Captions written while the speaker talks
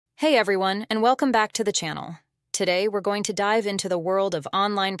Hey everyone, and welcome back to the channel. Today we're going to dive into the world of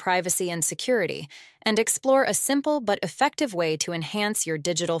online privacy and security and explore a simple but effective way to enhance your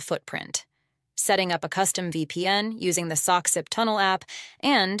digital footprint. Setting up a custom VPN using the Socksip Tunnel app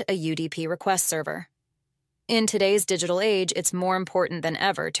and a UDP request server. In today's digital age, it's more important than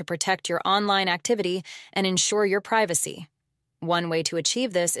ever to protect your online activity and ensure your privacy. One way to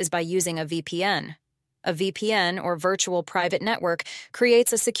achieve this is by using a VPN. A VPN, or virtual private network,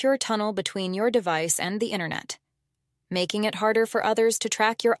 creates a secure tunnel between your device and the internet, making it harder for others to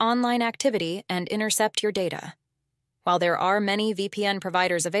track your online activity and intercept your data. While there are many VPN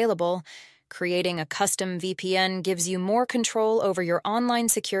providers available, creating a custom VPN gives you more control over your online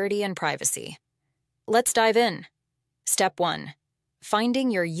security and privacy. Let's dive in. Step 1. Finding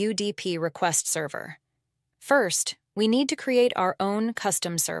your UDP request server. First, we need to create our own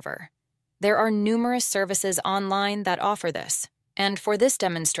custom server. There are numerous services online that offer this, and for this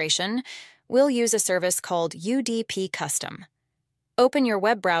demonstration, we'll use a service called UDP Custom. Open your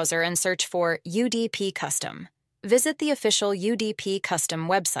web browser and search for UDP Custom. Visit the official UDP Custom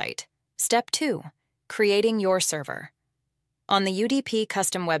website. Step 2. Creating your server. On the UDP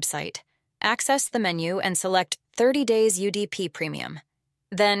Custom website, access the menu and select 30 Days UDP Premium.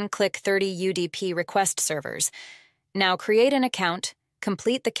 Then click 30 UDP Request Servers. Now create an account,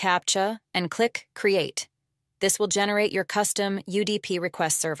 complete the CAPTCHA, and click Create. This will generate your custom UDP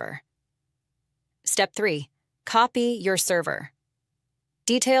request server. Step 3. Copy your server.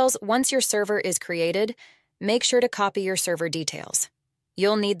 Details. Once your server is created, make sure to copy your server details.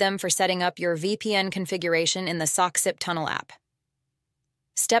 You'll need them for setting up your VPN configuration in the Socksip Tunnel app.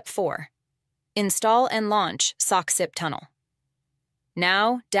 Step 4. Install and launch Socksip Tunnel.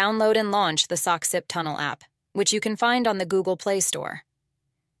 Now, download and launch the Socksip Tunnel app, which you can find on the Google Play Store.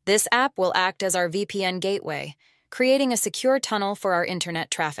 This app will act as our VPN gateway, creating a secure tunnel for our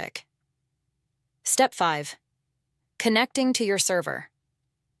internet traffic. Step 5. Connecting to your server.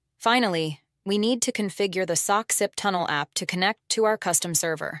 Finally, we need to configure the Socksip Tunnel app to connect to our custom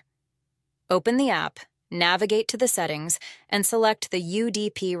server. Open the app, navigate to the settings, and select the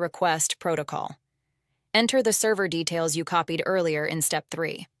UDP request protocol. Enter the server details you copied earlier in Step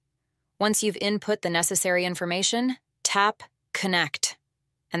 3. Once you've input the necessary information, tap Connect.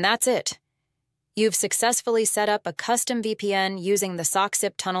 And that's it. You've successfully set up a custom VPN using the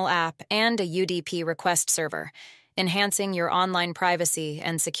Socksip Tunnel app and a UDP request server, enhancing your online privacy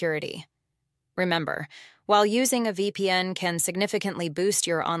and security. Remember, while using a VPN can significantly boost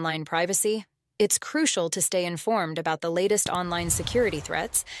your online privacy, it's crucial to stay informed about the latest online security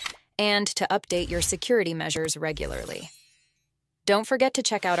threats and to update your security measures regularly. Don't forget to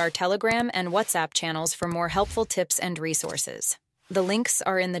check out our Telegram and WhatsApp channels for more helpful tips and resources. The links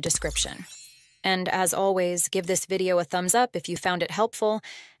are in the description. And as always, give this video a thumbs up if you found it helpful,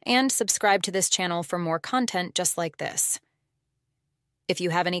 and subscribe to this channel for more content just like this. If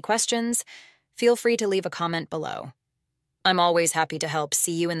you have any questions, feel free to leave a comment below. I'm always happy to help.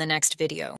 See you in the next video.